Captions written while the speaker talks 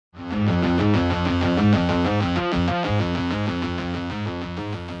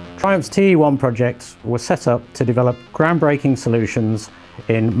Triumph's TE1 project was set up to develop groundbreaking solutions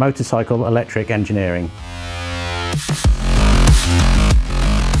in motorcycle electric engineering.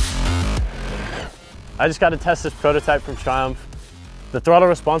 I just got to test this prototype from Triumph. The throttle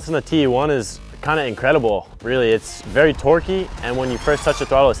response in the TE1 is kind of incredible, really. It's very torquey, and when you first touch the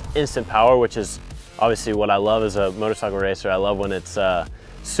throttle, it's instant power, which is obviously what I love as a motorcycle racer. I love when it's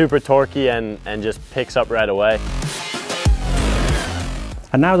super torquey and just picks up right away.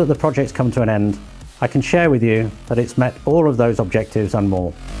 And now that the project's come to an end, I can share with you that it's met all of those objectives and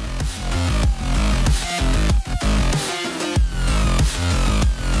more.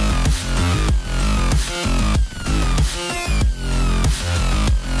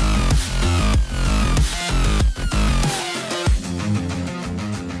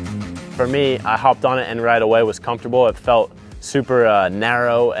 For me, I hopped on it and right away was comfortable. It felt super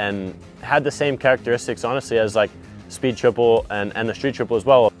narrow and had the same characteristics, honestly, as like Speed Triple and the Street Triple as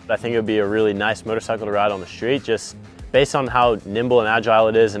well. I think it would be a really nice motorcycle to ride on the street, just based on how nimble and agile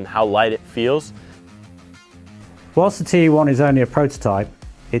it is and how light it feels. Whilst the TE1 is only a prototype,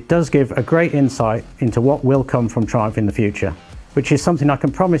 it does give a great insight into what will come from Triumph in the future, which is something I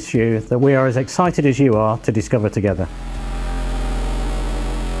can promise you that we are as excited as you are to discover together.